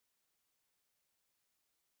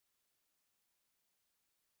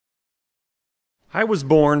I was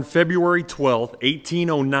born February 12,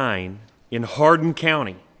 1809, in Hardin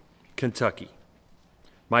County, Kentucky.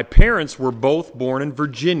 My parents were both born in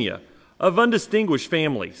Virginia, of undistinguished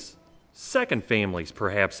families. Second families,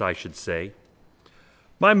 perhaps I should say.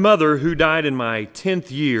 My mother, who died in my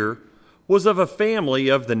 10th year, was of a family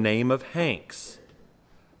of the name of Hanks.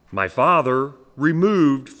 My father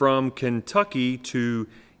removed from Kentucky to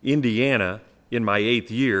Indiana in my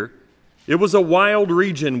 8th year. It was a wild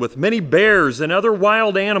region with many bears and other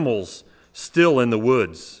wild animals still in the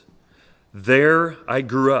woods. There I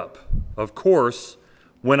grew up. Of course,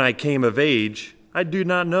 when I came of age, I do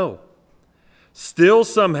not know. Still,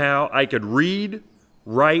 somehow, I could read,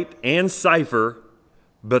 write, and cipher,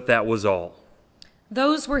 but that was all.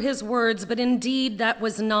 Those were his words, but indeed that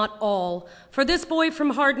was not all. For this boy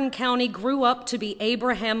from Hardin County grew up to be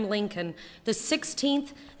Abraham Lincoln, the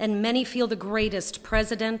 16th and many feel the greatest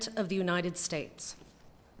president of the United States.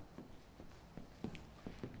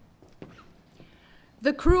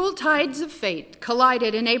 The cruel tides of fate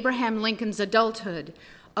collided in Abraham Lincoln's adulthood,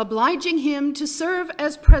 obliging him to serve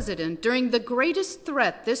as president during the greatest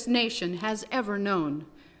threat this nation has ever known.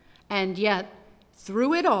 And yet,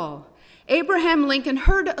 through it all, Abraham Lincoln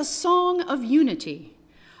heard a song of unity,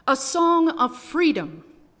 a song of freedom,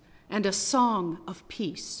 and a song of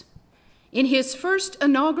peace. In his first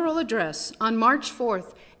inaugural address on March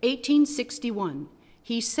 4th, 1861,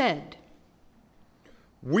 he said,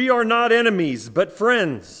 "We are not enemies, but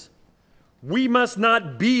friends. We must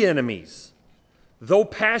not be enemies. Though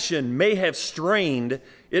passion may have strained,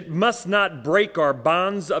 it must not break our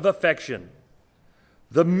bonds of affection.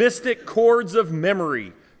 The mystic chords of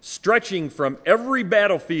memory, stretching from every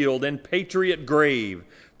battlefield and patriot grave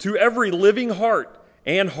to every living heart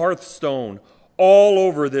and hearthstone all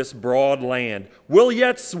over this broad land, will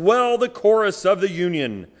yet swell the chorus of the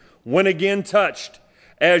Union when again touched,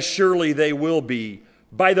 as surely they will be,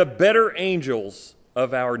 by the better angels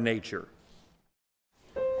of our nature."